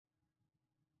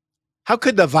How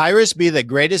could the virus be the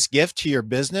greatest gift to your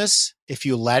business if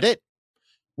you let it?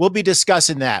 We'll be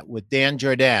discussing that with Dan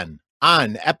Jourdan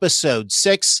on episode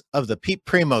 6 of the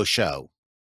Primeau Show.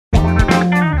 This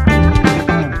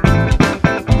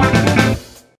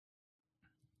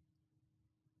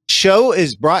show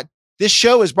is brought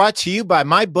to you by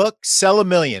my book, Sell a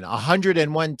Million,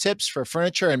 101 Tips for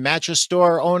Furniture and Mattress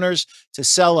Store Owners to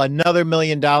Sell Another $1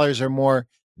 million or more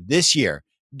this year.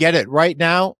 Get it right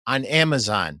now on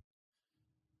Amazon.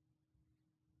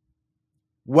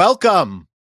 Welcome,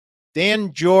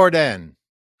 Dan Jourdan,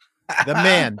 the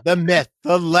man, the myth,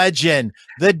 the legend,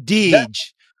 the Deej,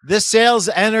 the sales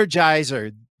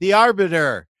energizer, the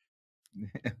arbiter.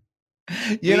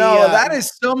 That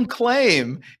is some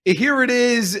claim. Here it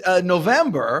is,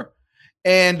 November,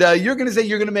 and you're going to say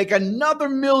you're going to make another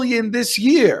 $1 million this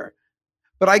year.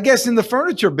 But I guess in the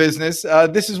furniture business,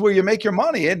 this is where you make your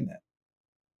money, isn't it?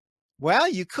 Well,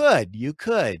 you could.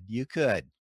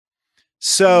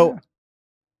 So,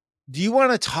 do you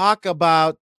want to talk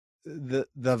about the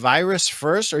virus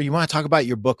first, or you want to talk about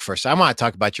your book first? I want to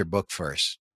talk about your book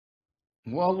first.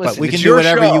 Well, listen, but we can do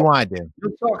whatever you want to do.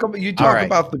 You talk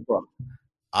about the book.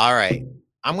 All right.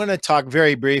 I'm going to talk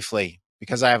very briefly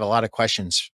because I have a lot of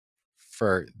questions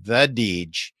for the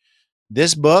Deej.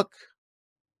 This book,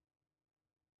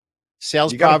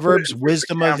 Sales Proverbs,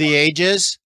 Wisdom of the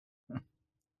Ages,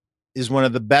 is one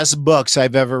of the best books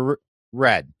I've ever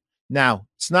read. Now,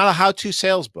 it's not a how-to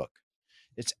sales book.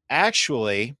 It's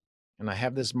actually, and I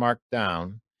have this marked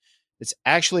down, it's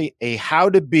actually a how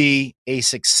to be a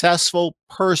successful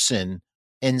person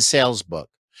in sales book.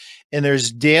 And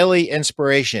there's daily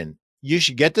inspiration. You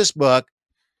should get this book.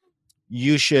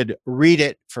 You should read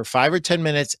it for 5 or 10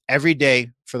 minutes every day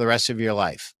for the rest of your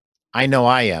life. I know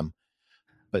I am.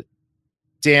 But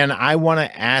Dan, I want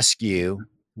to ask you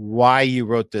why you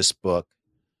wrote this book.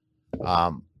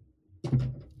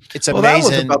 It's amazing. That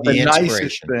was about the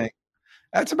nicest thing.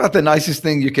 That's about the nicest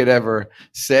thing you could ever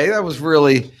say. That was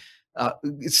really,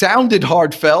 it sounded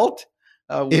heartfelt.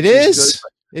 It is.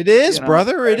 It is,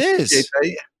 brother. It is.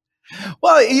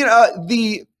 Well,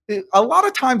 a lot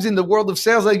of times in the world of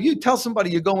sales, like you tell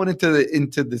somebody you're going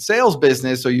into the sales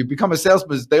business or you become a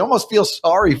salesman, they almost feel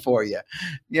sorry for you.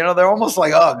 They're almost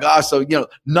like, oh gosh, so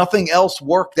nothing else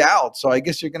worked out, so I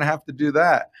guess you're going to have to do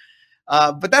that.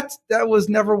 But that was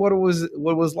never what it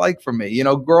was like for me.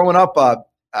 Growing up,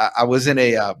 I was in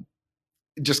a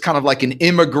just kind of like an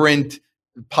immigrant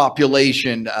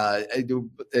population.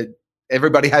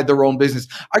 Everybody had their own business.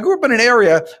 I grew up in an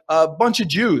area, a bunch of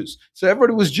Jews. So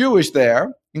everybody was Jewish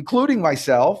there, including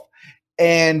myself.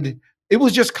 And it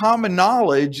was just common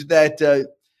knowledge that,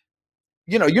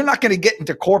 you're not going to get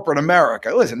into corporate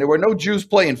America. Listen, there were no Jews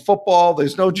playing football.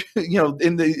 There's no,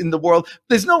 in the world,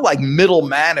 there's no like middle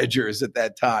managers at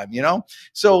that time,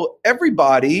 So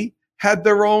everybody had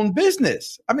their own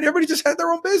business. I mean, everybody just had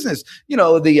their own business.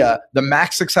 The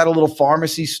Maxics had a little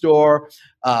pharmacy store.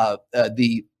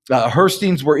 The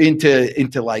Hersteins were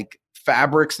into like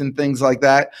fabrics and things like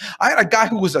that. I had a guy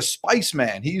who was a spice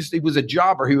man. He was a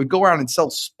jobber. He would go around and sell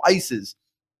spices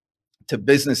to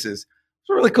businesses. It's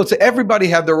really cool. So everybody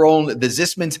had their own. The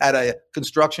Zismans had a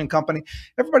construction company.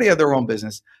 Everybody had their own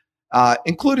business,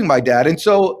 including my dad. And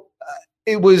so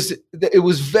it was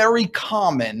very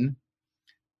common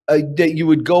that you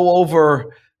would go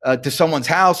over to someone's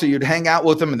house or you'd hang out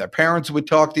with them and their parents would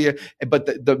talk to you. But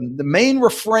the main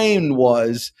refrain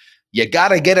was, you got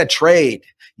to get a trade.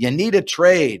 You need a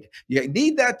trade. You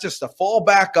need that just to fall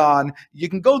back on. You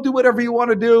can go do whatever you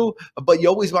want to do, but you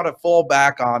always want to fall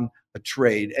back on a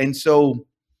trade. And so,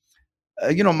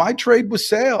 my trade was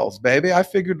sales, baby. I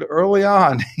figured early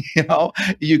on,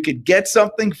 you could get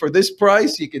something for this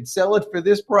price. You could sell it for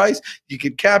this price. You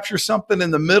could capture something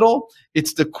in the middle.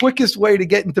 It's the quickest way to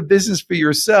get into business for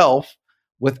yourself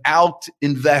without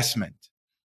investment.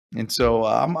 And so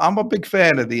I'm a big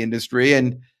fan of the industry,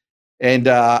 and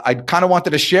I kind of wanted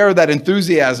to share that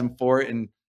enthusiasm for it.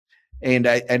 And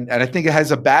I think it has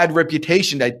a bad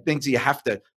reputation that thinks you have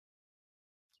to,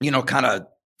 kind of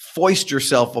foist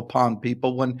yourself upon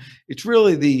people when it's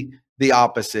really the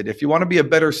opposite. If you want to be a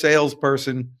better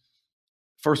salesperson,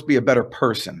 first be a better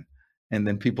person, and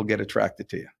then people get attracted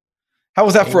to you. How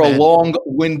was that for a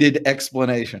long-winded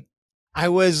explanation? I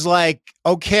was like,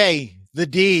 okay, the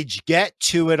Deej, get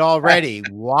to it already.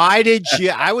 Why did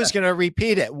you, I was going to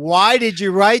repeat it. Why did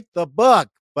you write the book?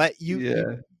 But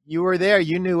you were there.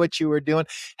 You knew what you were doing.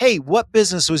 Hey, what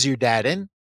business was your dad in?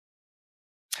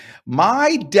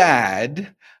 My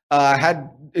dad had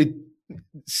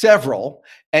several,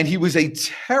 and he was a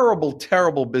terrible,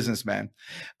 terrible businessman.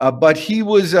 But he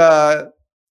was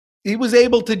He was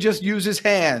able to just use his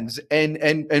hands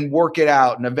and work it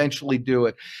out and eventually do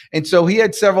it. And so he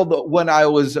had several. When I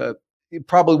was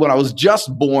probably when I was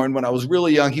just born, when I was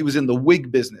really young, he was in the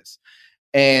wig business.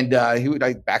 And he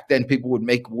would, back then, people would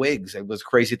make wigs. It was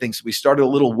crazy things. So we started a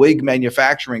little wig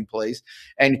manufacturing place.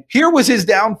 And here was his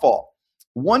downfall.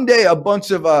 One day, a bunch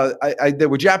of there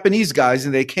were Japanese guys,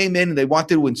 and they came in and they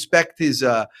wanted to inspect his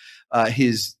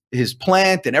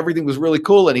plant, and everything was really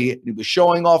cool. And he was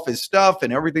showing off his stuff,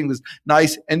 and everything was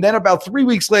nice. And then about 3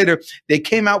 weeks later, they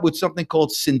came out with something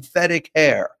called synthetic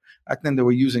hair. Back then, they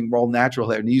were using raw natural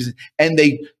hair, and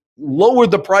they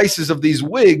lowered the prices of these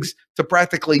wigs to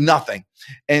practically nothing.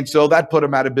 And so that put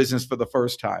him out of business for the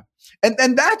first time.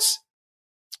 And that's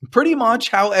pretty much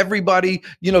how everybody,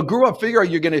 grew up. Figure out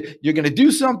you're gonna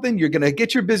do something, you're gonna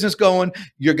get your business going,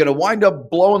 you're gonna wind up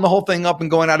blowing the whole thing up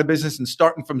and going out of business and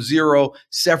starting from zero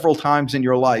several times in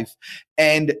your life.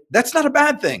 And that's not a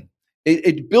bad thing.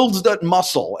 It builds that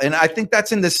muscle. And I think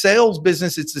that's in the sales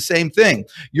business, it's the same thing.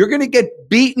 You're gonna get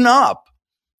beaten up,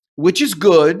 which is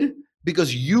good,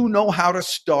 because you know how to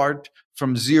start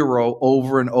from zero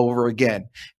over and over again.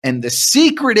 And the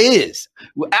secret is,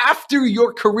 after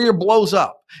your career blows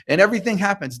up and everything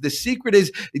happens, the secret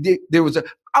is,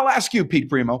 I'll ask you, Pete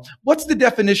Primeau, what's the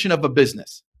definition of a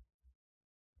business?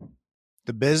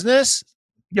 The business?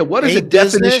 Yeah, what is the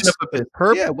definition of a business?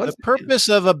 The purpose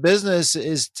of a business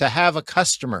is to have a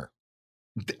customer.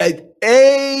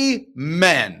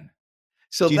 Amen.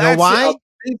 So do you know why?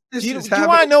 Do you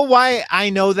want to know why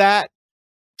I know that?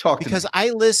 Because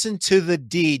I listen to the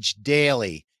Deej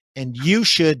daily, and you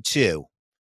should too.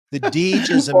 The Deej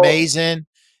is amazing.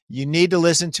 You need to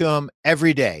listen to him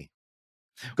every day.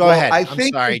 Go ahead. I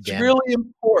think it's really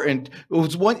important.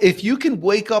 If you can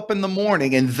wake up in the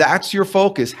morning and that's your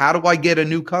focus, how do I get a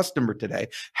new customer today?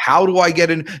 How do I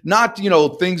get in? Not,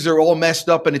 things are all messed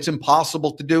up and it's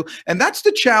impossible to do. And that's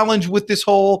the challenge with this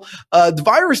whole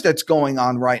virus that's going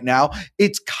on right now.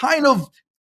 It's kind of,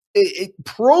 it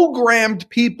programmed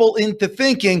people into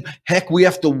thinking, heck, we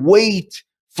have to wait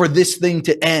for this thing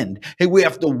to end. Hey, we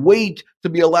have to wait to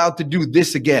be allowed to do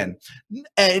this again.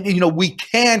 And, we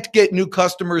can't get new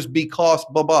customers because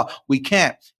blah, blah. We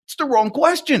can't. It's the wrong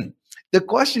question. The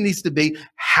question needs to be,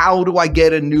 how do I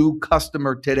get a new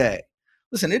customer today?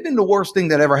 Listen, it isn't the worst thing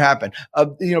that ever happened.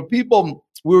 People,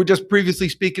 we were just previously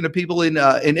speaking to people in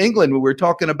England. We were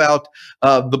talking about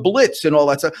the Blitz and all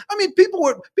that stuff. I mean,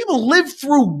 people lived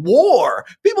through war.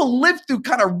 People lived through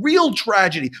kind of real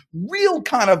tragedy, real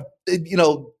kind of,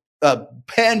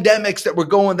 pandemics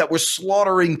that were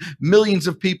slaughtering millions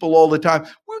of people all the time.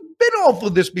 We've been all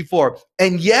through this before.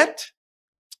 And yet,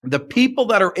 the people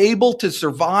that are able to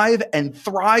survive and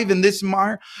thrive in this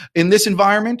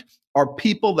environment are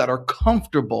people that are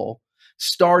comfortable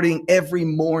starting every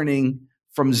morning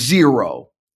from zero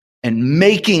and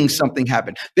making something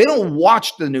happen. They don't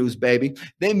watch the news, baby.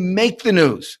 They make the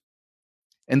news.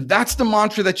 And that's the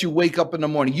mantra that you wake up in the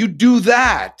morning. You do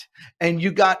that and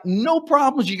you got no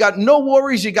problems. You got no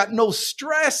worries. You got no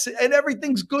stress and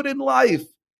everything's good in life.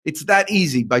 It's that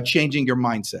easy by changing your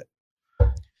mindset.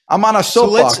 I'm on a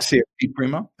soapbox here, Pete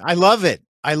Primeau. I love it.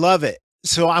 I love it.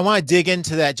 So I want to dig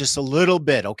into that just a little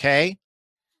bit, okay?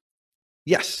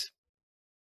 Yes.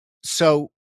 So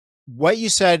what you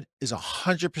said is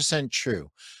 100%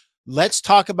 true. Let's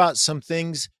talk about some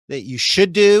things that you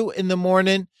should do in the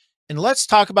morning, and let's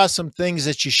talk about some things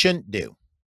that you shouldn't do.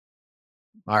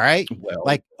 All right.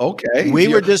 Well, okay. We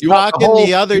were just talking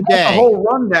the other day. The whole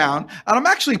rundown, and I'm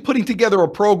actually putting together a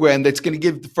program that's going to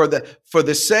give for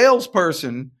the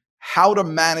salesperson how to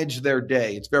manage their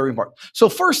day. It's very important. So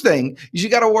first thing is you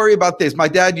got to worry about this. My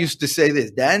dad used to say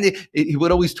this. Dan, he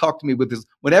would always talk to me with this.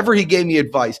 Whenever he gave me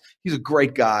advice, he's a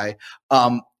great guy.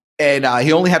 And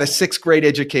he only had a 6th grade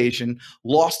education,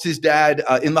 lost his dad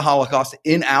in the Holocaust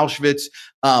in Auschwitz.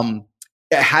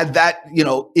 Had that,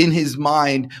 in his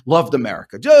mind, loved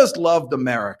America, just loved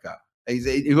America.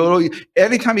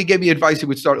 Every time he gave me advice, he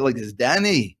would start like this,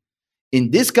 Danny, in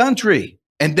this country.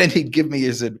 And then he'd give me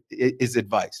his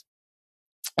advice.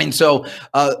 And so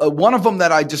one of them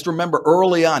that I just remember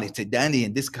early on, he said, Danny,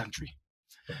 in this country,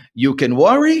 you can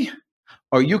worry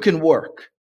or you can work.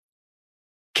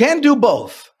 Can't do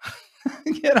both.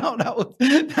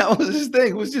 That was his thing.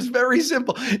 It was just very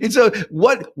simple. And so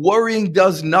what worrying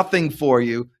does nothing for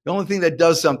you. The only thing that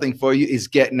does something for you is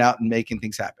getting out and making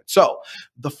things happen. So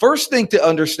the first thing to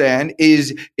understand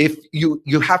is if you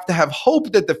have to have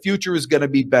hope that the future is going to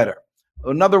be better.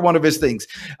 Another one of his things,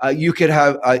 you could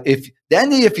have, if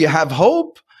you have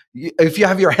hope, if you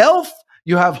have your health,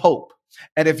 you have hope.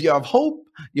 And if you have hope,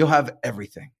 you'll have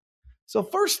everything. So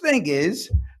first thing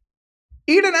is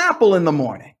eat an apple in the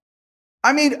morning.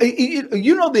 I mean,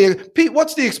 you know, Pete,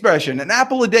 what's the expression? An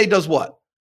apple a day does what?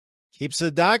 Keeps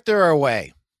the doctor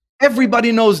away.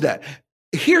 Everybody knows that.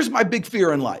 Here's my big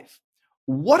fear in life.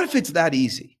 What if it's that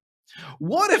easy?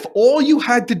 What if all you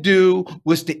had to do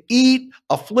was to eat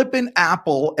a flippin'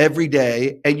 apple every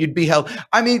day and you'd be healthy?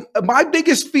 I mean, my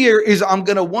biggest fear is I'm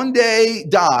going to one day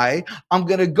die. I'm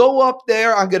going to go up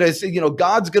there. I'm going to say,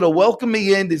 God's going to welcome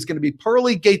me in. There's going to be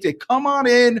pearly gates. They come on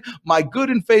in, my good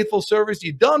and faithful service.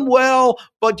 You've done well.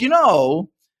 But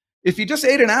if you just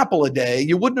ate an apple a day,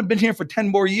 you wouldn't have been here for 10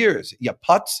 more years. You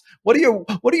putz. What are you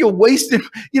wasting?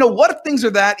 What if things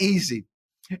are that easy?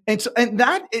 And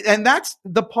that's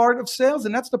the part of sales,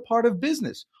 and that's the part of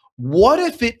business. What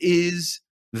if it is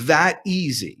that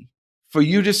easy for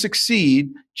you to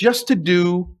succeed just to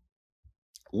do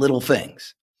little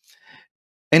things?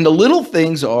 And the little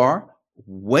things are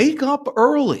wake up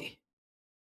early.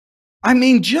 I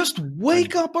mean, just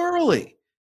wake up early.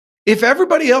 If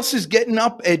everybody else is getting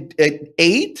up at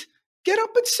 8, get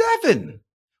up at 7.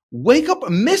 Wake up,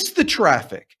 miss the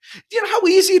traffic. You know how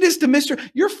easy it is to miss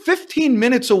you're 15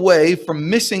 minutes away from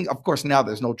missing. Of course, now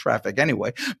there's no traffic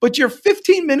anyway, but you're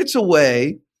 15 minutes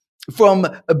away from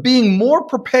being more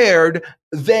prepared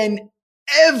than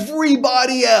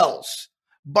everybody else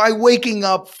by waking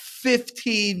up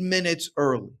 15 minutes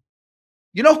early.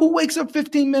 You know who wakes up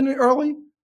 15 minutes early?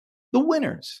 The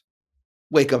winners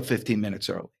wake up 15 minutes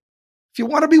early. If you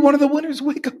want to be one of the winners,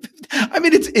 wake up. I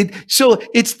mean,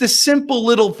 it's the simple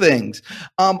little things.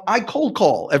 I cold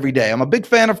call every day. I'm a big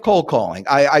fan of cold calling.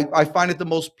 I find it the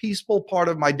most peaceful part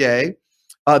of my day.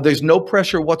 There's no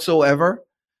pressure whatsoever.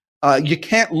 You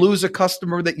can't lose a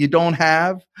customer that you don't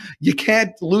have. You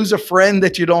can't lose a friend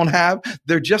that you don't have.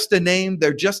 They're just a name.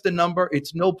 They're just a number.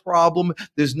 It's no problem.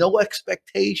 There's no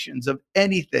expectations of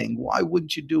anything. Why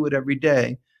wouldn't you do it every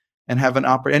day and have an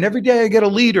opportunity? And every day I get a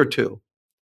lead or two.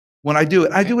 When I do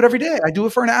it every day. I do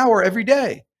it for an hour every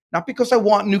day. Not because I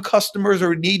want new customers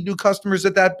or need new customers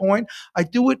at that point. I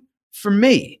do it for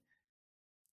me.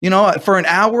 For an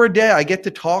hour a day, I get to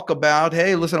talk about,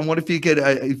 hey, listen, I wonder if you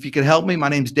could help me. My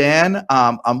name's Dan.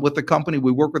 I'm with the company.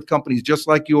 We work with companies just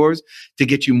like yours to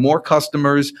get you more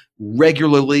customers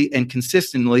regularly and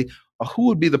consistently. Who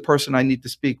would be the person I need to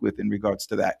speak with in regards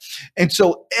to that? And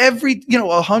so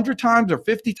 100 times or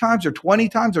 50 times or 20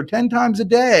 times or 10 times a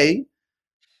day,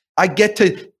 I get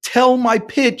to tell my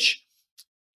pitch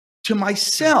to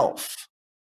myself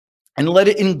and let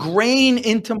it ingrain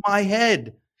into my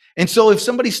head. And so if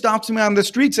somebody stops me on the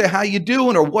street, say, how you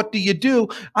doing? Or what do you do?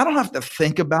 I don't have to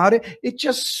think about it. It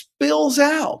just spills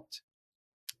out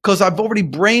because I've already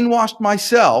brainwashed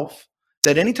myself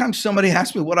that anytime somebody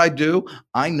asks me what I do,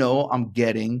 I know I'm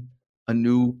getting a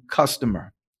new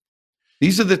customer.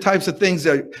 These are the types of things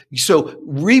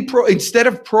instead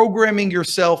of programming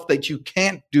yourself that you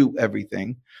can't do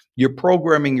everything, you're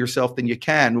programming yourself that you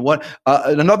can.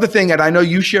 Another thing, and I know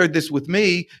you shared this with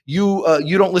me, you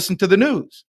don't listen to the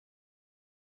news.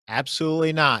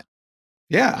 Absolutely not.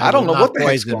 Yeah, I don't know what the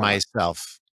heck's poison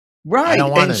myself. Right. I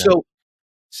don't want to. So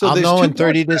I'll know in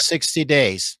 30 to 60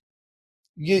 days.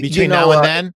 Between now and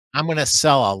then, I'm going to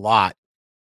sell a lot.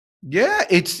 Yeah,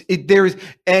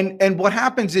 and what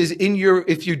happens is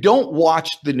if you don't watch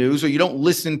the news or you don't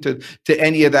listen to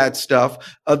any of that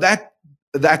stuff,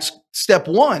 that's step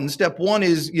one. Step one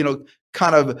is,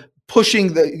 kind of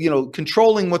pushing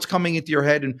controlling what's coming into your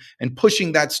head and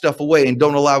pushing that stuff away and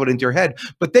don't allow it into your head.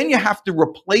 But then you have to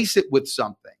replace it with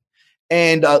something.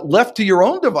 And left to your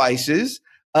own devices,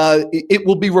 it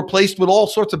will be replaced with all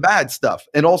sorts of bad stuff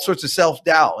and all sorts of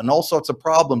self-doubt and all sorts of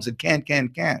problems and can't.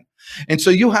 And so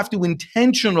you have to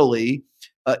intentionally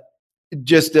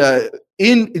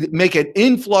make an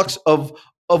influx of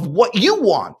what you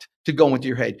want to go into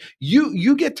your head.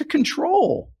 You get to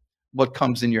control what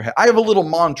comes in your head. I have a little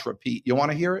mantra, Pete. You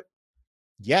want to hear it?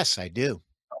 Yes, I do.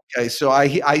 Okay, so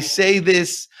I say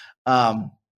this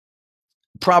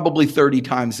probably 30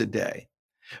 times a day,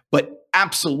 but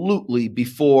absolutely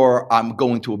before I'm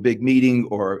going to a big meeting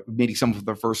or meeting someone for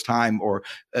the first time or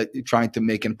trying to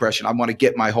make an impression. I want to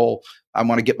get my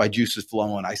juices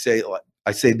flowing. I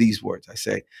say these words. I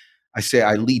say,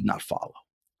 I lead, not follow.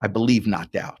 I believe,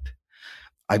 not doubt.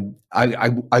 I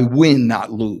win,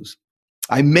 not lose.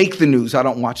 I make the news. I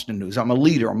don't watch the news. I'm a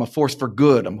leader. I'm a force for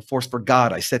good. I'm a force for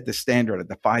God. I set the standard. I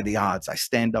defy the odds. I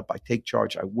stand up. I take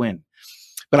charge. I win.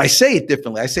 But I say it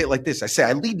differently. I say it like this. I say,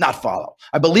 I lead, not follow.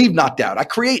 I believe, not doubt. I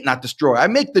create, not destroy. I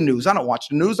make the news. I don't watch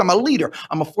the news. I'm a leader.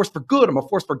 I'm a force for good. I'm a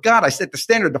force for God. I set the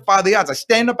standard, defy the odds. I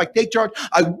stand up. I take charge.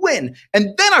 I win. And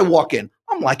then I walk in.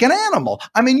 I'm like an animal.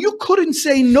 I mean, you couldn't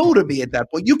say no to me at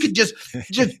that point. You could just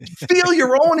feel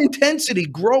your own intensity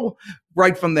grow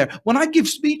right from there. When I give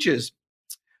speeches,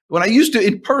 when I used to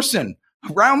in person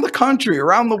around the country,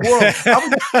 around the world, I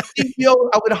would CEO,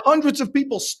 I would hundreds of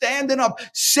people standing up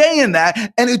saying that.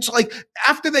 And it's like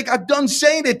after they got done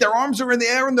saying it, their arms are in the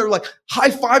air and they're like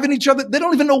high-fiving each other. They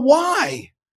don't even know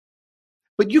why.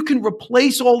 But you can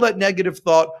replace all that negative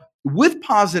thought with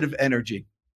positive energy.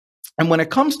 And when it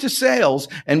comes to sales,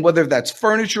 and whether that's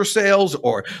furniture sales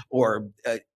or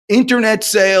internet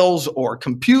sales or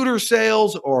computer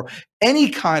sales or any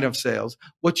kind of sales,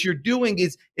 what you're doing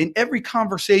is in every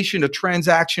conversation, a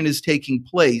transaction is taking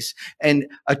place and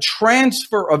a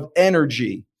transfer of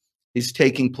energy is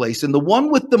taking place. And the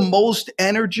one with the most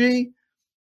energy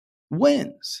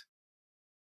wins.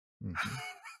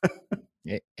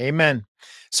 Amen.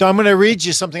 So I'm going to read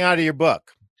you something out of your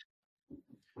book.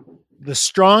 The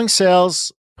strong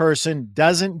salesperson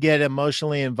doesn't get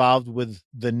emotionally involved with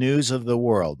the news of the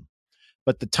world,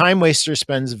 but the time waster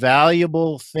spends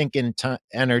valuable thinking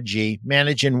energy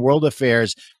managing world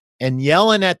affairs and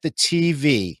yelling at the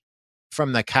TV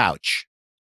from the couch.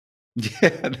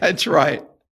 Yeah, that's right.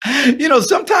 You know,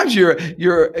 sometimes you're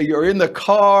in the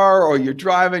car or you're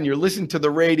driving, you're listening to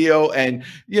the radio, and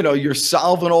you know you're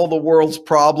solving all the world's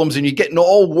problems, and you're getting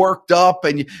all worked up,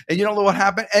 and you don't know what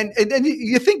happened, and then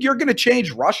you think you're going to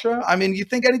change Russia. I mean, you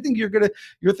think anything you're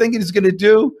thinking is going to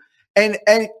do, and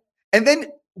then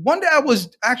one day I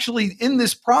was actually in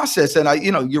this process,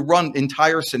 and you run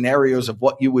entire scenarios of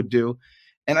what you would do,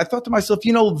 and I thought to myself,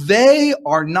 they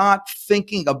are not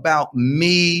thinking about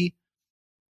me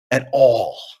at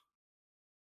all.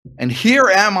 And here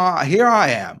I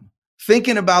am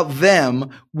thinking about them,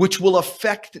 which will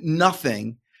affect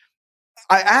nothing.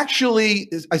 I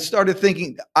started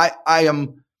thinking I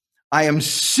am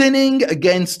sinning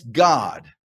against God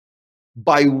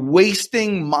by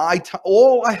wasting my time.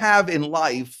 All I have in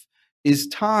life is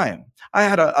time. I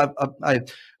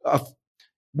had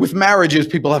with marriages,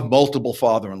 people have multiple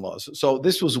father-in-laws. So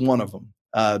this was one of them.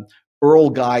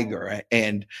 Earl Geiger,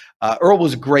 and Earl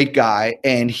was a great guy,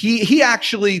 and he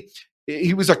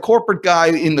was a corporate guy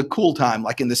in the cool time,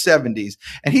 like in the 70s,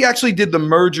 and he actually did the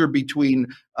merger between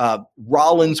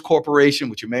Rollins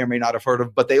Corporation, which you may or may not have heard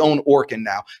of, but they own Orkin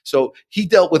now. So he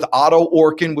dealt with Otto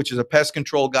Orkin, which is a pest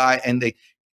control guy, and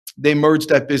they merged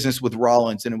that business with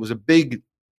Rollins, and it was a big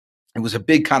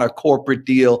kind of corporate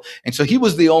deal, and so he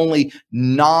was the only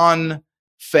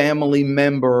non-family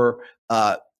member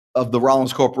of the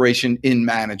Rollins Corporation in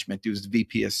management. He was the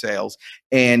VP of sales.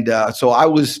 And so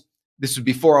this was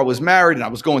before I was married, and I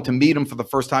was going to meet him for the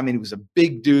first time. And he was a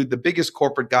big dude, the biggest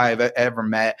corporate guy I've ever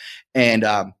met. And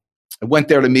I went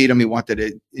there to meet him. He wanted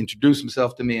to introduce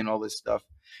himself to me and all this stuff.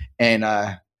 And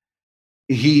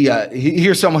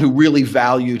here's someone who really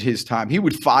valued his time. He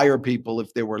would fire people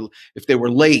if they were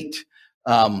late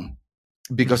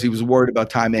because he was worried about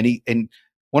time. And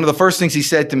one of the first things he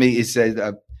said to me, he said,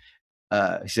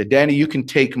 Danny, you can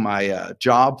take my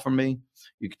job from me.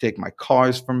 You can take my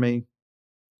cars from me. You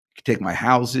can take my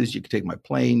houses. You can take my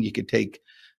plane. You can take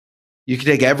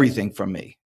everything from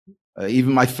me,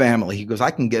 even my family. He goes, I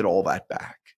can get all that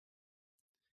back.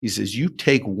 He says, you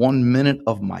take 1 minute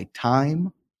of my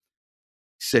time.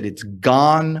 He said, it's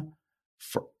gone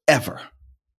forever.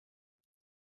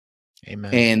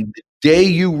 Amen. And the day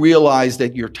you realize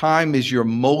that your time is your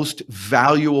most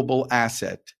valuable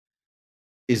asset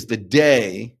is the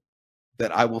day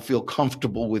that I will feel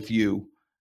comfortable with you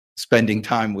spending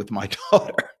time with my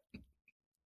daughter.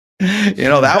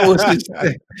 That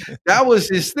was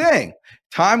his thing.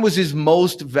 Time was his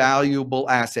most valuable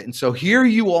asset. And so here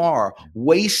you are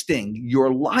wasting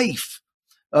your life.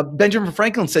 Benjamin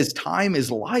Franklin says time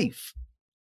is life.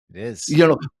 It is.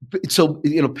 So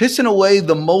pissing away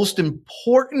the most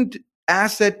important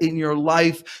asset in your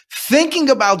life, thinking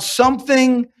about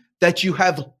something that you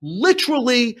have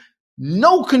literally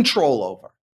no control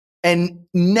over and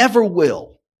never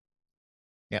will.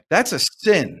 Yeah, that's a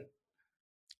sin.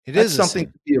 That's something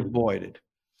to be avoided.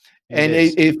 And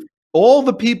if all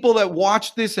the people that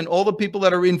watch this and all the people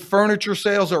that are in furniture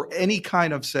sales or any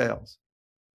kind of sales,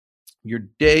 your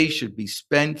day should be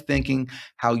spent thinking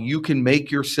how you can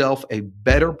make yourself a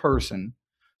better person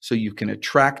so you can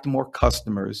attract more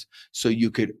customers, so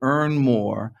you could earn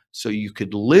more, so you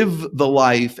could live the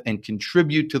life and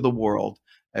contribute to the world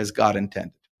as God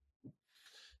intended.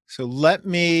 So let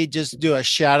me just do a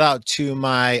shout out to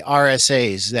my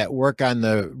RSAs that work on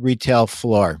the retail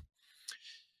floor.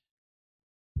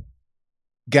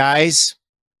 Guys,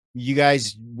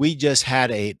 we just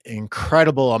had an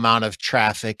incredible amount of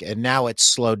traffic, and now it's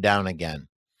slowed down again.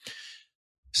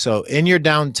 So in your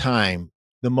downtime,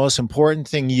 the most important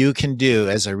thing you can do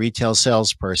as a retail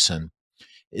salesperson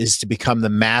is to become the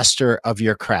master of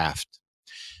your craft.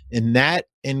 And that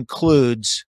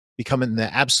includes becoming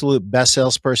the absolute best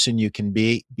salesperson you can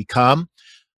become,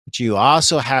 but you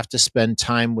also have to spend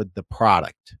time with the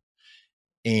product.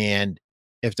 And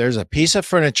if there's a piece of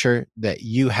furniture that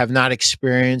you have not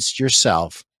experienced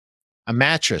yourself, a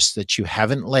mattress that you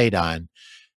haven't laid on,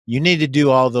 you need to do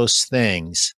all those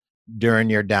things during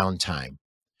your downtime.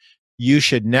 You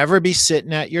should never be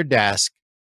sitting at your desk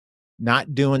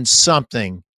not doing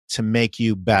something to make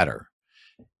you better.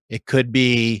 It could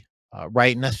be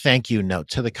writing a thank you note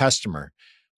to the customer.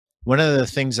 One of the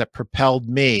things that propelled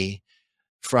me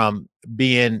from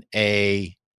being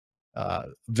a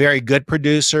very good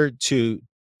producer to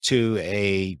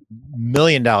a $1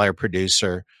 million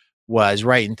producer was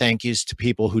writing thank yous to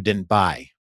people who didn't buy.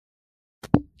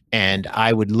 And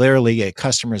I would literally get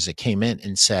customers that came in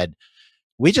and said,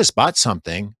 we just bought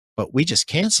something, but we just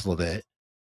canceled it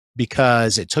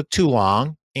because it took too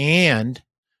long. And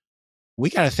we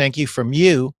got a thank you from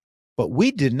you, but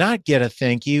we did not get a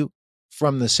thank you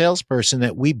from the salesperson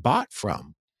that we bought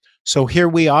from. So here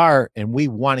we are, and we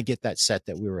want to get that set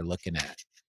that we were looking at.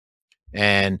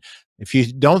 And if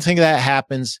you don't think that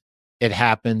happens, it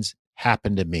happens.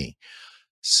 Happened to me.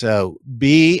 So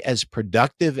be as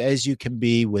productive as you can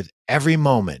be with every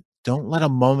moment. Don't let a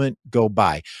moment go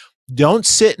by. Don't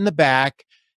sit in the back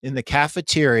in the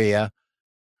cafeteria,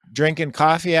 drinking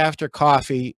coffee after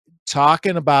coffee,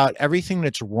 talking about everything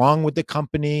that's wrong with the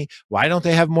company. Why don't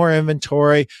they have more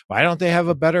inventory? Why don't they have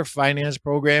a better finance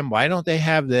program? Why don't they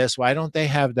have this? Why don't they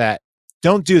have that?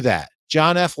 Don't do that.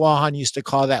 John F. Lawhon used to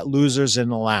call that losers in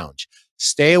the lounge.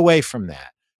 Stay away from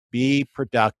that. Be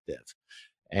productive.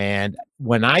 And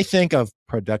when I think of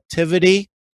productivity,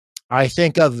 I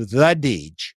think of the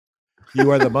Deej.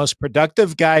 You are the most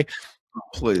productive guy.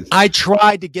 Please. I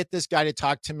tried to get this guy to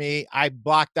talk to me. I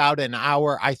blocked out an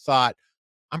hour. I thought,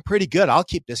 I'm pretty good. I'll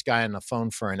keep this guy on the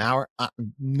phone for an hour.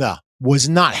 No, was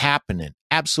not happening.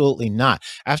 Absolutely not.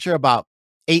 After about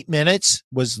 8 minutes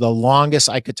was the longest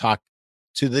I could talk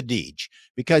to the Deej,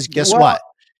 because guess what?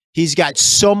 He's got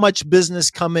so much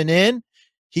business coming in.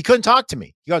 He couldn't talk to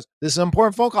me. He goes, this is an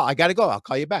important phone call. I got to go. I'll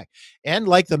call you back. And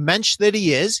like the mensch that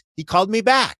he is, he called me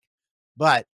back.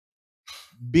 But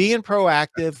being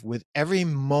proactive with every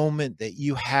moment that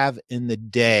you have in the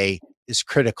day is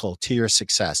critical to your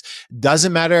success.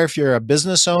 Doesn't matter if you're a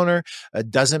business owner.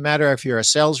 It doesn't matter if you're a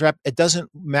sales rep. It doesn't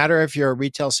matter if you're a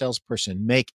retail salesperson.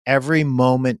 Make every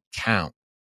moment count.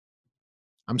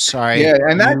 I'm sorry. Yeah,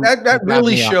 and that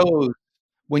really shows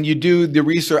when you do the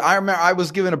research. I remember I was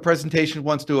given a presentation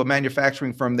once to a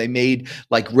manufacturing firm. They made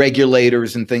like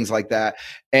regulators and things like that.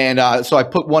 And so I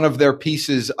put one of their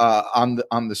pieces on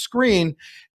the screen,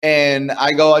 and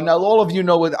I go, now all of you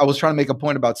know what I was trying to make a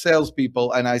point about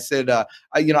salespeople. And I said, I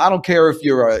don't care if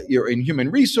you're in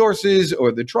human resources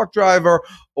or the truck driver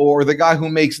or the guy who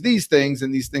makes these things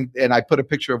and these things. And I put a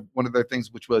picture of one of their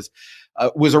things, which was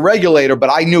a regulator,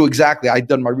 but I knew exactly. I'd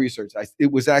done my research.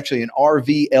 It was actually an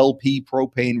RVLP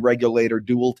propane regulator,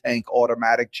 dual tank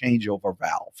automatic changeover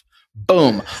valve.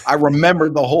 Boom. I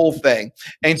remembered the whole thing.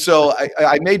 And so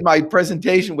I made my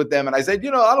presentation with them, and I said,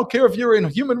 I don't care if you're in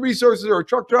human resources or a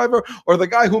truck driver or the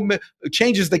guy who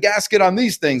changes the gasket on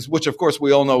these things, which of course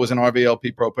we all know is an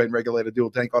RVLP propane regulated dual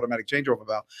tank automatic changeover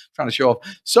valve. Trying to show off.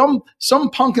 Some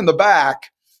punk in the back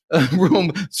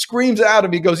room screams out at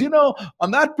me, goes,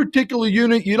 on that particular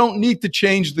unit, you don't need to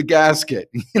change the gasket.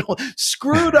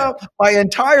 Screwed up my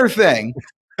entire thing.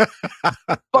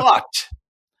 But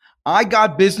I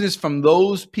got business from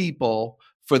those people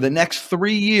for the next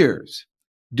 3 years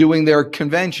doing their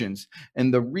conventions.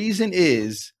 And the reason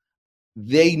is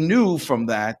they knew from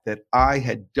that I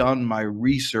had done my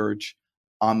research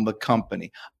on the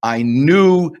company. I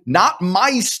knew not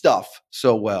my stuff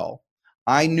so well.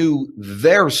 I knew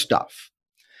their stuff.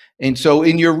 And so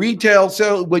in your retail,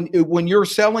 so when you're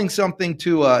selling something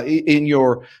to in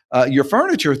your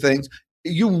furniture things,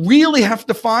 you really have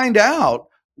to find out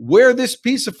where this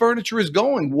piece of furniture is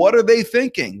going. What are they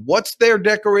thinking? What's their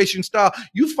decoration style?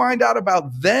 You find out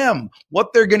about them,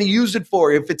 what they're going to use it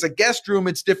for. If it's a guest room,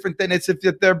 it's different than if it's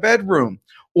their bedroom.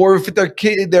 Or if their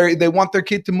kid, they want their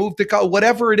kid to move to college,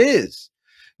 whatever it is.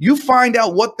 You find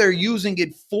out what they're using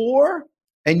it for,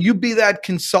 and you be that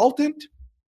consultant.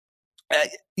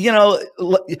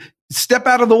 Step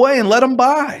out of the way and let them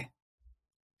buy.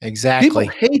 Exactly. People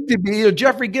hate to be.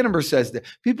 Jeffrey Gitomer says that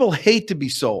people hate to be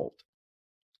sold.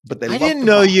 But they I didn't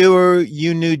know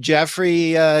you knew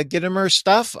Jeffrey Gitomer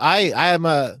stuff. I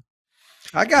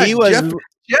got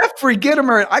Jeffrey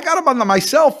Gitomer. I got him on my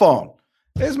cell phone.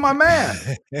 There's my man.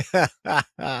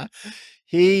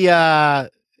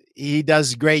 He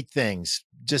does great things,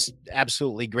 just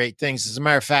absolutely great things. As a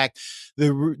matter of fact,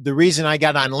 the reason I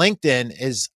got on LinkedIn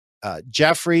is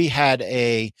Jeffrey had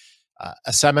a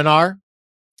seminar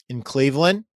in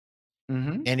Cleveland,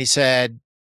 Mm-hmm. and he said,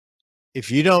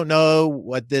 if you don't know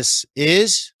what this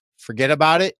is, forget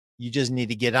about it. You just need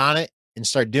to get on it and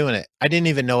start doing it. I didn't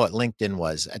even know what LinkedIn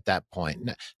was at that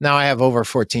point. Now I have over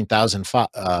 14,000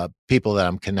 people that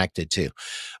I'm connected to.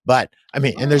 But I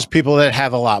mean, and there's people that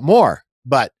have a lot more,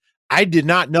 but I did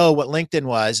not know what LinkedIn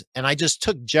was. And I just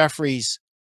took Jeffrey's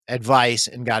advice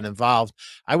and got involved.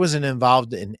 I wasn't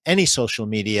involved in any social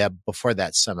media before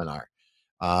that seminar.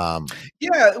 Yeah,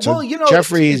 So well,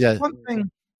 Jeffrey's it's one thing.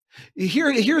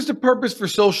 Here's the purpose for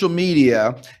social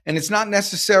media, and it's not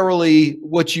necessarily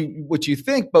what you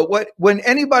think, but when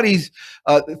anybody's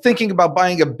thinking about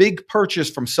buying a big purchase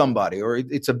from somebody, or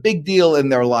it's a big deal in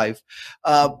their life,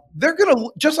 they're gonna,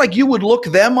 just like you would look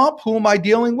them up. Who am I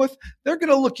dealing with? They're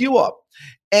gonna look you up,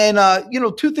 and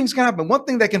two things can happen. One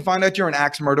thing, they can find out you're an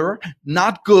axe murderer.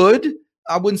 Not good.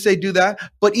 I wouldn't say do that.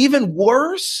 But even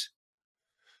worse,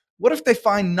 what if they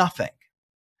find nothing?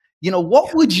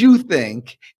 What would you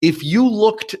think if you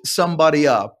looked somebody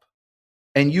up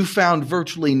and you found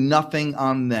virtually nothing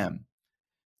on them?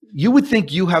 You would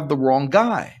think you have the wrong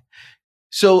guy.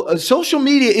 So social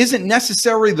media isn't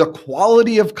necessarily the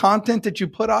quality of content that you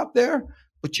put out there,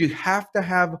 but you have to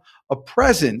have a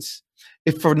presence,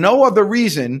 if for no other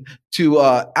reason, to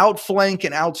outflank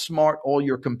and outsmart all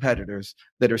your competitors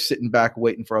that are sitting back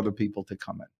waiting for other people to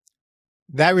come in.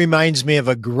 That reminds me of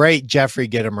a great Jeffrey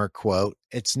Gitomer quote.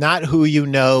 It's not who you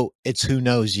know, it's who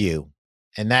knows you.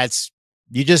 And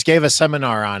you just gave a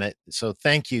seminar on it. So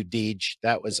thank you, Deej.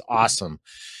 That was awesome.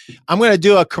 I'm going to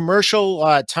do a commercial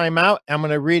timeout. I'm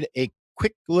going to read a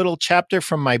quick little chapter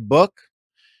from my book.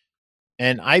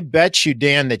 And I bet you,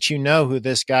 Dan, that you know who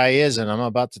this guy is and I'm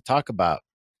about to talk about.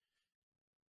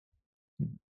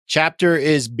 Chapter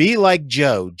is Be Like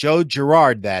Joe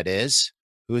Girard, that is.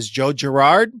 Who is Joe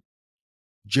Girard?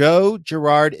 Joe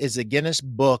Girard is a Guinness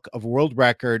Book of World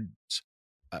Records,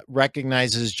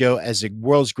 recognizes Joe as the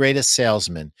world's greatest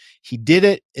salesman. He did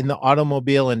it in the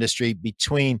automobile industry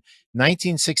between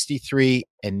 1963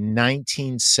 and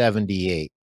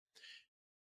 1978.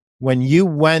 When you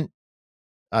went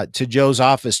to Joe's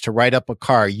office to write up a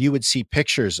car, you would see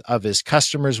pictures of his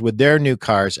customers with their new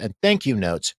cars and thank you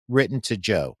notes written to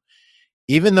Joe.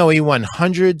 Even though he won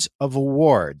hundreds of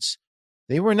awards,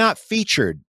 they were not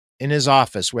featured in his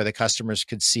office where the customers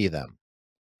could see them.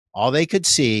 All they could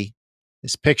see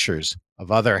is pictures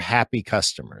of other happy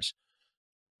customers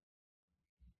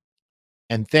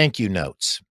and thank you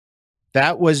notes.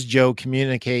 That was Joe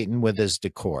communicating with his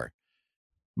decor.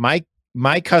 My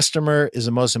customer is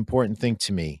the most important thing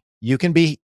to me. You can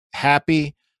be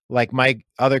happy like my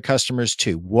other customers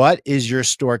too. What is your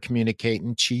store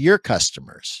communicating to your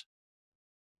customers?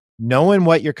 Knowing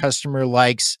what your customer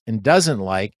likes and doesn't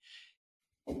like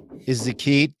is the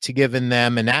key to giving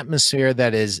them an atmosphere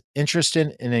that is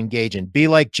interesting and engaging. Be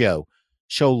like Joe.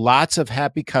 Show lots of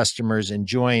happy customers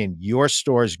enjoying your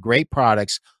store's great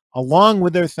products along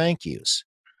with their thank yous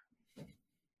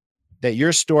that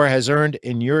your store has earned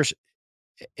in yours,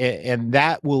 and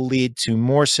that will lead to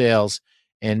more sales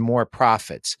and more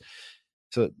profits.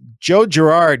 So Joe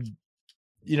Girard,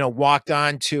 walked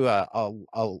on to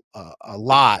a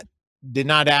lot, did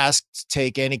not ask to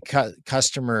take any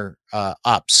customer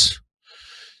ups.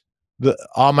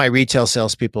 All my retail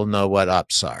salespeople know what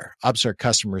ups are. Ups are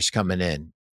customers coming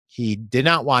in. He did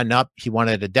not want an up. He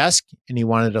wanted a desk and he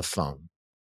wanted a phone.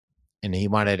 And he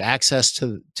wanted access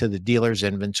to the dealer's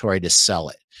inventory to sell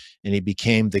it. And he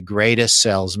became the greatest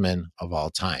salesman of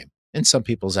all time, in some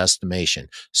people's estimation.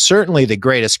 Certainly the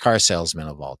greatest car salesman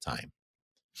of all time.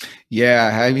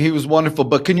 Yeah, he was wonderful.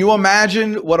 But can you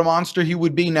imagine what a monster he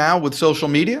would be now with social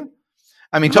media?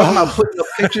 I mean, talking about putting a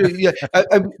picture,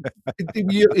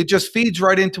 it just feeds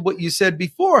right into what you said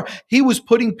before. He was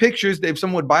putting pictures. If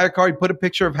someone would buy a car, he'd put a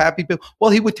picture of happy people.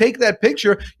 Well, he would take that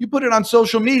picture, you put it on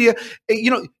social media.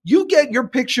 You get your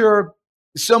picture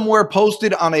somewhere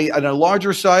posted on a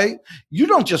larger site. You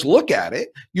don't just look at it.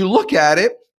 You look at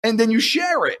it, and then you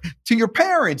share it to your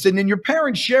parents, and then your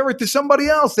parents share it to somebody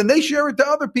else, and they share it to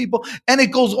other people, and it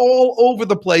goes all over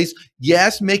the place.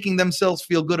 Yes, making themselves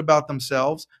feel good about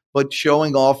themselves, but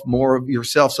showing off more of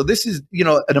yourself. So this is,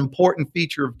 an important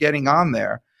feature of getting on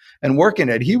there and working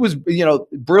it. He was,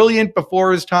 brilliant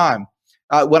before his time.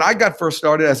 When I got first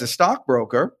started as a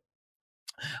stockbroker,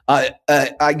 I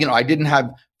didn't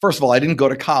have, first of all, I didn't go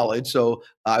to college, so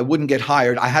I wouldn't get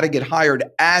hired. I had to get hired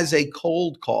as a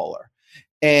cold caller.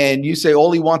 And you say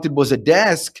all he wanted was a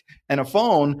desk and a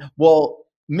phone. Well,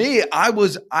 I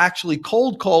was actually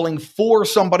cold calling for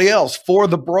somebody else, for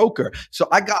the broker. So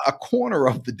I got a corner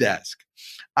of the desk.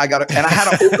 And I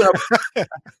had to open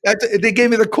up. They gave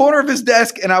me the corner of his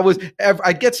desk, and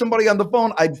I'd get somebody on the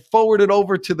phone, I'd forward it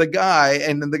over to the guy,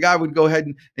 and then the guy would go ahead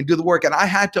and do the work. And I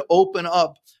had to open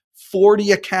up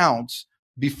 40 accounts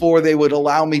before they would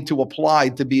allow me to apply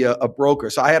to be a broker.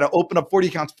 So I had to open up 40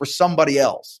 accounts for somebody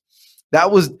else.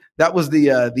 That was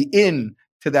the in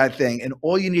to that thing. And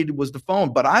all you needed was the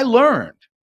phone. But I learned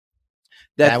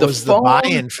that was the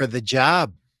buy-in for the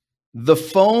job. The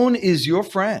phone is your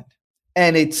friend.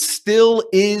 And it still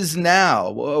is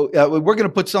now. We're going to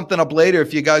put something up later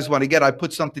if you guys want to I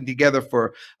put something together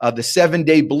for the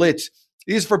 7-day blitz.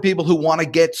 These are for people who want to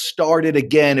get started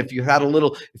again. If you're having a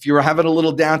little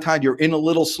downtime, you're in a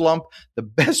little slump, the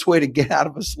best way to get out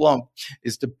of a slump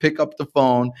is to pick up the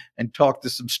phone and talk to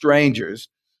some strangers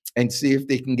and see if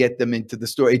they can get them into the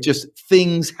store. It just,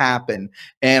 things happen.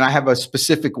 And I have a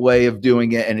specific way of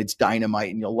doing it, and it's dynamite,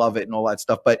 and you'll love it and all that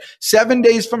stuff. But 7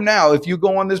 days from now, if you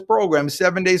go on this program,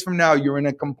 7 days from now, you're in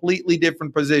a completely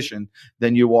different position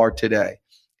than you are today.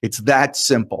 It's that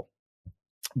simple.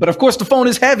 But of course, the phone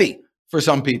is heavy for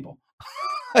some people.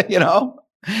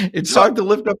 It's hard to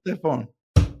lift up that phone.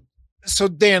 So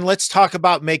Dan, let's talk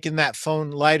about making that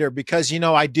phone lighter, because,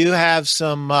 I do have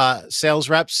some sales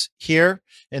reps here,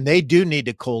 and they do need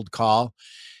to cold call.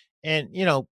 And,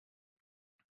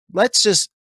 let's just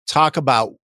talk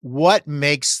about what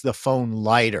makes the phone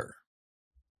lighter.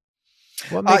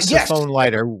 What makes the phone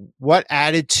lighter? What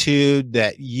attitude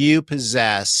that you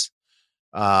possess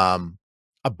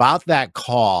about that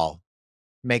call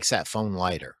makes that phone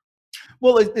lighter?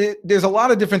 Well, there's a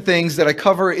lot of different things that I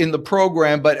cover in the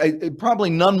program, but probably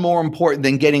none more important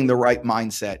than getting the right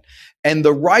mindset. And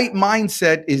the right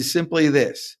mindset is simply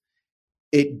this: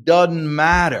 it doesn't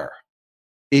matter.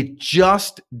 It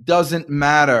just doesn't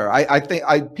matter. I think,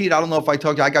 Pete, I don't know if I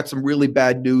told you, I got some really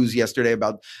bad news yesterday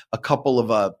about a couple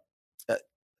of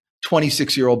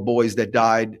 26-year-old boys that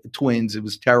died, twins. It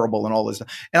was terrible and all this.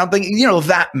 And I'm thinking,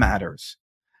 that matters.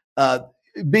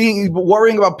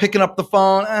 Worrying about picking up the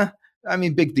phone,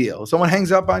 big deal. Someone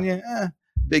hangs up on you,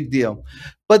 big deal.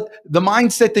 But the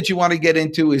mindset that you want to get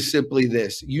into is simply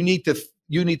this: you need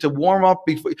to warm up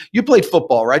before. You played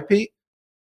football, right, Pete?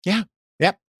 Yeah.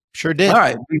 Yep. Sure did. All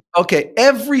right. Okay.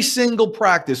 Every single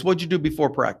practice, what'd you do before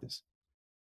practice?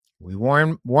 We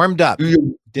warmed up.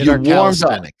 Did our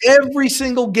calisthenics. Every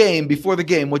single game before the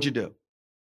game, what'd you do?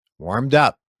 Warmed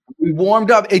up. We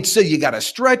warmed up. So you got to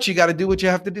stretch. You got to do what you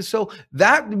have to do. So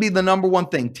that would be the number one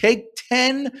thing. Take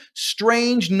 10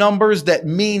 strange numbers that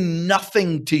mean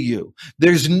nothing to you.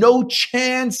 There's no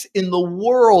chance in the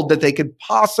world that they could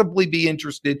possibly be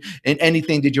interested in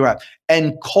anything that you have.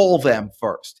 And call them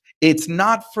first. It's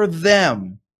not for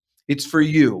them. It's for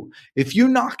you. If you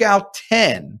knock out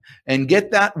 10 and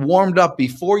get that warmed up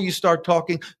before you start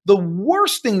talking, the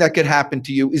worst thing that could happen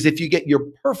to you is if you get your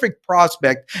perfect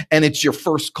prospect and it's your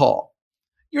first call.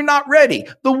 You're not ready.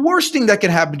 The worst thing that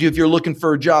can happen to you if you're looking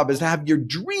for a job is to have your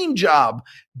dream job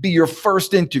be your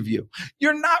first interview.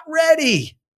 You're not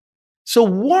ready. So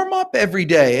warm up every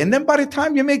day. And then by the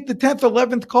time you make the 10th,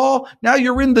 11th call, now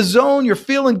you're in the zone. You're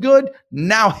feeling good.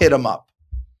 Now hit them up.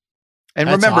 And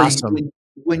that's remember, awesome.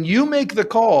 When you make the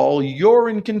call, you're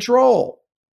in control.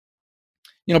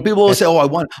 People will say,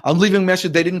 I'm leaving a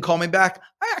message. They didn't call me back.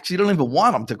 I actually don't even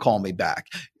want them to call me back.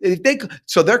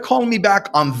 So they're calling me back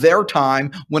on their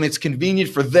time when it's convenient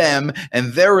for them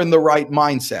and they're in the right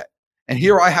mindset. And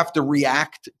here I have to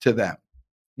react to them.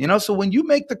 So when you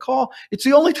make the call, it's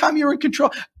the only time you're in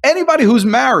control. Anybody who's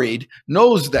married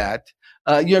knows that.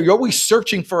 You're always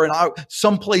searching for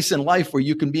some place in life where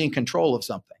you can be in control of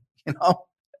something.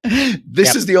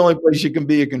 This is the only place you can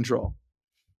be in control.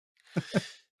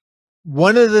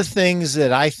 One of the things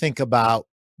that I think about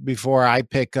before I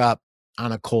pick up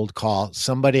on a cold call,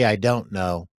 somebody I don't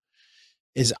know,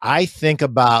 is I think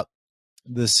about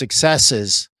the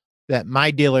successes that my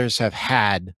dealers have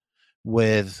had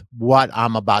with what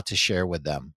I'm about to share with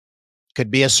them.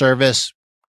 Could be a service,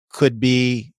 could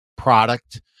be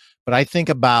product, but I think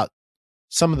about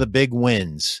some of the big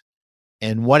wins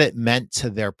and what it meant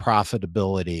to their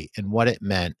profitability and what it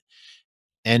meant.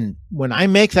 And when I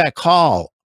make that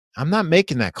call, I'm not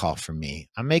making that call for me.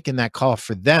 I'm making that call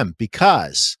for them,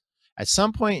 because at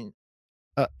some point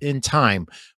in time,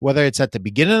 whether it's at the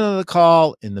beginning of the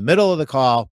call, in the middle of the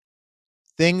call,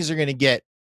 things are going to get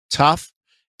tough,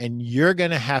 and you're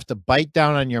going to have to bite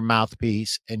down on your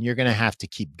mouthpiece, and you're going to have to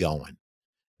keep going.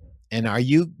 And are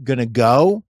you going to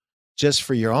go just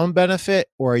for your own benefit,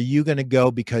 or are you going to go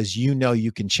because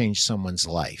you can change someone's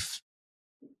life?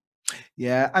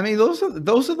 Yeah, those are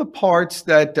the parts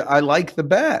that I like the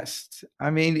best.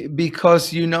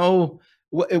 Because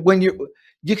when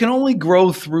you can only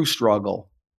grow through struggle.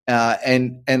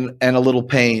 and a little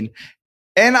pain.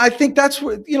 And I think that's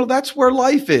where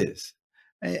life is.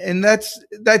 And that's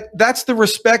the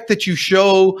respect that you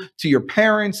show to your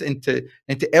parents and to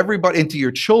everybody, and to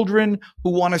your children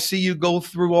who want to see you go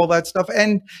through all that stuff.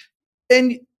 And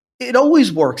it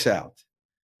always works out.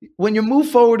 When you move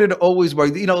forward, it always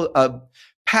works.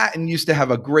 Patton used to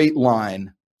have a great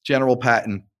line, General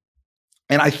Patton.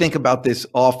 And I think about this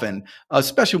often,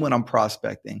 especially when I'm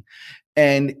prospecting.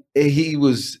 And he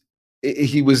was,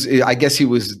 I guess he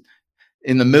was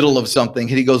in the middle of something.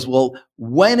 And he goes, well,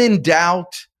 when in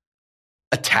doubt,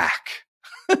 attack.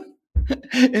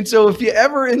 And so if you're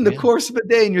ever in the course of a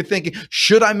day and you're thinking,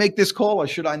 should I make this call or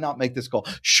should I not make this call?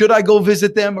 Should I go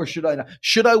visit them or should I not?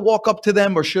 Should I walk up to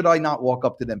them or should I not walk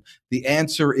up to them? The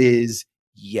answer is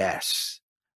yes.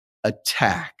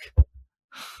 Attack.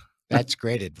 That's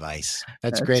great advice.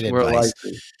 That's great advice.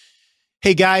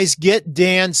 Hey guys, get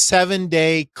Dan's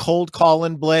 7-day cold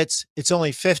calling blitz. It's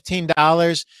only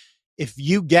 $15. If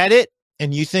you get it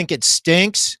and you think it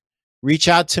stinks, reach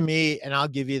out to me and I'll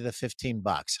give you the $15.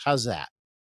 How's that?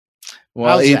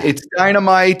 Well, it's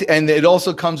dynamite, and it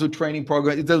also comes with training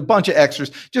programs. There's a bunch of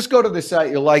extras. Just go to the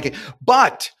site. You'll like it.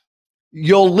 But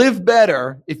you'll live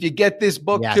better if you get this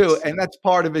book too. And that's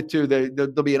part of it too.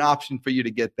 There'll be an option for you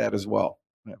to get that as well.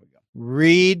 There we go.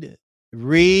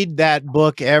 Read that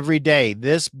book every day.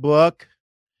 This book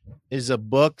is a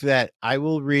book that I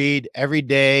will read every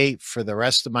day for the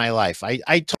rest of my life.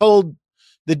 I told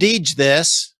the Deej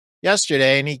this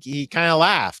yesterday and he kind of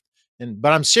laughed.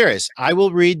 But I'm serious. I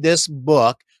will read this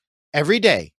book every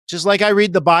day. Just like I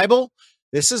read the Bible.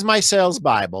 This is my sales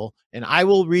Bible, and I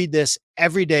will read this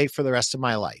every day for the rest of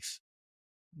my life.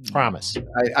 Promise.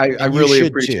 I really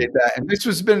appreciate that.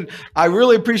 And I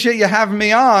really appreciate you having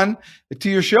me on to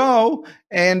your show.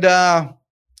 And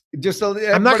just so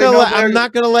I'm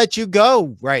not gonna let you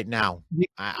go right now.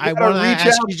 I want to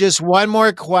ask you just one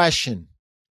more question.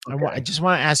 Okay. I just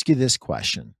want to ask you this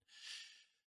question.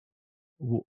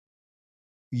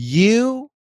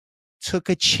 You took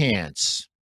a chance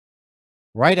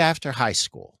right after high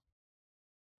school.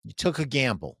 You took a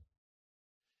gamble,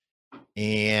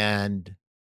 and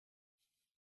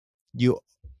you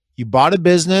bought a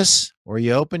business, or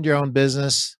you opened your own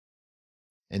business,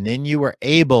 and then you were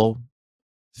able,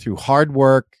 through hard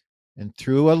work and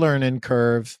through a learning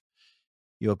curve,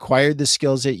 you acquired the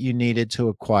skills that you needed to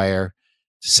acquire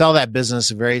to sell that business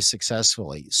very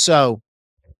successfully. So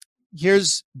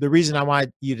here's the reason I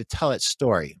want you to tell that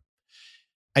story.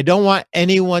 I don't want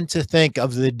anyone to think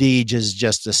of the Deej as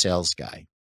just a sales guy.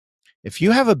 If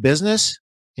you have a business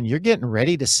and you're getting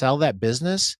ready to sell that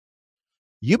business,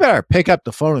 you better pick up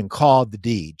the phone and call the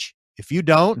Deej. If you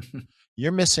don't,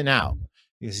 you're missing out,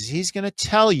 because he's going to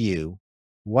tell you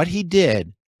what he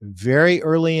did very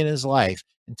early in his life,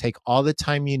 and take all the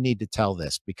time you need to tell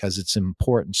this, because it's an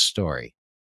important story.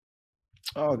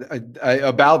 Oh,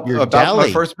 about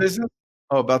my first business?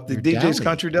 Oh, about the DJ's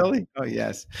Country Deli? Oh,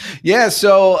 yes. Yeah.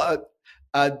 So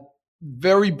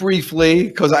very briefly,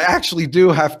 because I actually do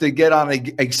have to get on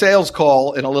a sales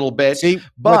call in a little bit. See,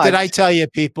 what did I tell you,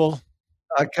 people?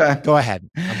 Okay. Go ahead.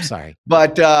 I'm sorry.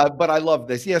 But I love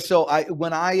this. Yeah. So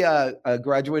when I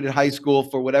graduated high school,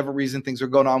 for whatever reason, things were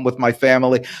going on with my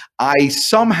family, I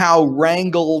somehow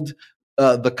wrangled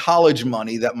the college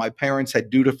money that my parents had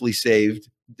dutifully saved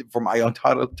for my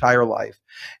entire life,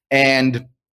 and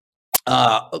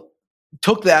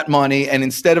took that money, and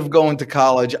instead of going to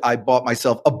college, I bought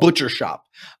myself a butcher shop.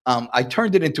 I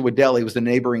turned it into a deli. It was a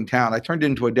neighboring town. I turned it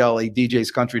into a deli,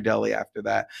 DJ's Country Deli, after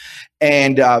that,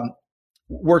 and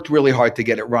worked really hard to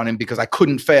get it running, because I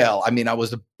couldn't fail. I mean, I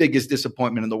was the biggest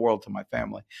disappointment in the world to my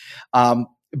family.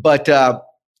 But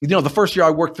the first year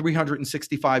I worked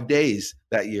 365 days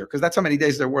that year, because that's how many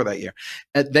days there were that year.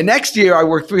 And the next year I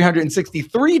worked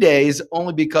 363 days,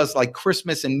 only because like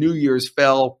Christmas and New Year's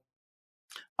fell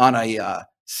on a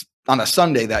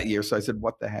Sunday that year. So I said,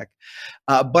 what the heck?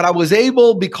 But I was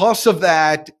able, because of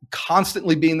that,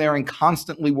 constantly being there and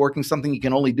constantly working, something you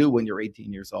can only do when you're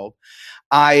 18 years old.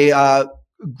 I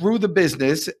grew the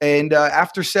business, and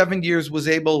after 7 years was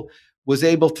able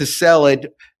to sell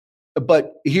it.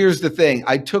 But here's the thing.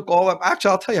 I took all of,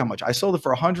 actually, I'll tell you how much. I sold it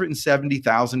for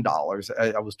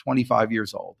 $170,000. I was 25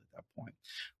 years old at that point.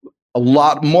 A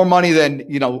lot more money than,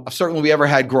 certainly we ever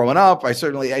had growing up.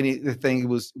 Anything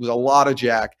was a lot of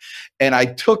jack. And I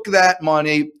took that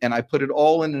money and I put it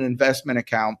all in an investment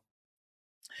account.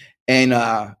 And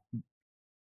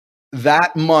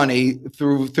that money,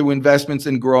 through investments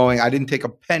and growing, I didn't take a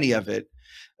penny of it.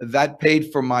 That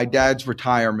paid for my dad's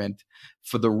retirement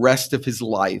for the rest of his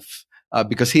life,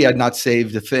 because he had not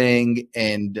saved a thing.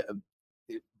 And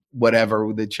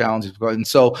whatever the challenges were. And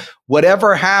so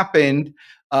whatever happened,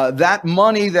 that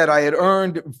money that I had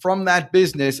earned from that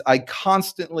business, I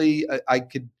constantly, I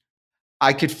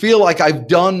could feel like I've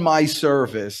done my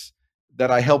service, that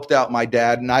I helped out my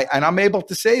dad. And I'm able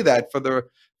to say that for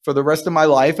the rest of my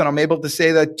life. And I'm able to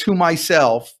say that to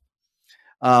myself,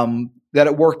 that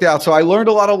it worked out. So I learned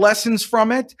a lot of lessons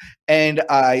from it, and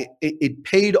it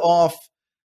paid off.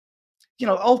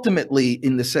 Ultimately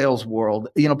in the sales world,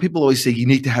 people always say you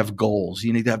need to have goals.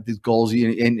 You need to have these goals,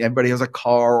 and everybody has a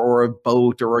car or a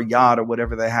boat or a yacht or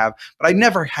whatever they have. But I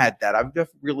never had that. I'm just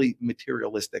really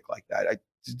materialistic like that.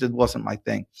 It wasn't my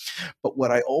thing. But what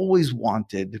I always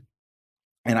wanted,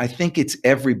 and I think it's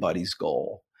everybody's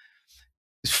goal,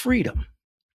 is freedom.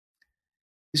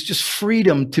 It's just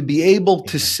freedom to be able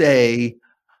to say,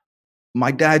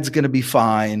 my dad's going to be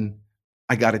fine.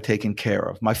 I got it taken care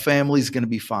of. My family's going to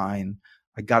be fine.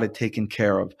 I got it taken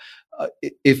care of.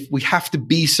 If we have to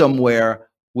be somewhere,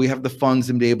 we have the funds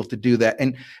and be able to do that.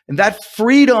 And that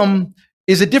freedom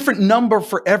is a different number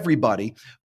for everybody,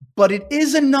 but it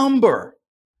is a number.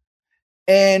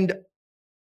 And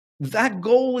that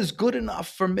goal is good enough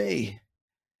for me.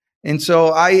 And so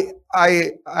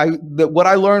what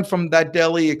I learned from that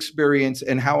deli experience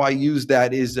and how I use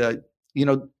that is,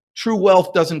 true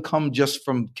wealth doesn't come just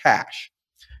from cash.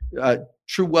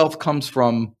 True wealth comes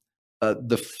from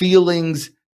the feelings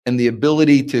and the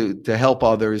ability to help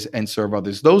others and serve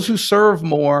others. Those who serve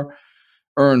more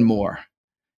earn more,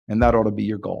 and that ought to be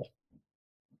your goal.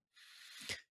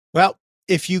 Well,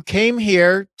 if you came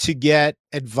here to get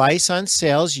advice on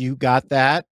sales, you got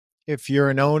that. If you're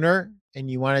an owner and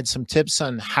you wanted some tips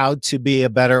on how to be a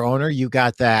better owner, you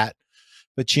got that.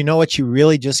 But you know what you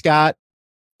really just got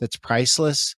that's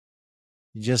priceless?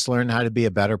 You just learned how to be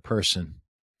a better person.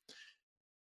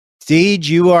 Deej,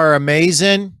 you are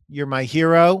amazing. You're my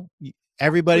hero.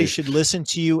 Everybody should listen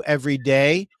to you every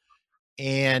day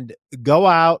and go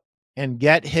out and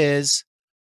get his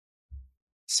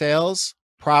Sales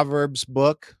Proverbs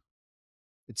book.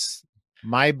 It's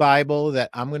my Bible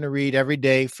that I'm going to read every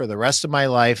day for the rest of my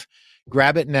life.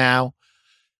 Grab it now.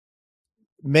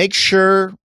 Make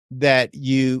sure that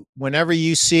whenever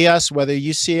you see us, whether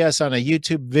you see us on a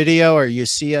YouTube video or you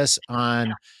see us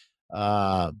on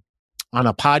a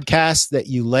podcast, that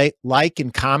you like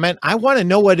and comment. I want to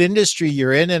know what industry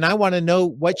you're in, and I want to know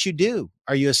what you do.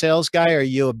 Are you a sales guy? Are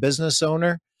you a business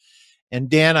owner? And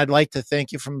Dan, I'd like to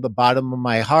thank you from the bottom of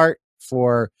my heart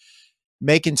for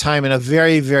making time in a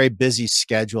very, very busy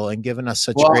schedule and giving us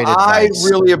such great advice. I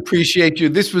really appreciate you.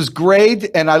 This was great.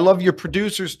 And I love your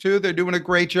producers too. They're doing a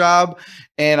great job.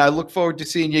 And I look forward to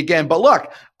seeing you again. But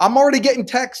look, I'm already getting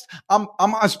texts. I'm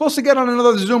supposed to get on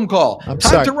another Zoom call.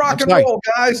 Time to rock and roll,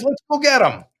 guys. Let's go get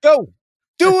them. Go.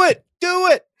 Do it.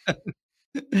 Do it.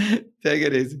 Take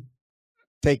it easy.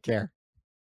 Take care.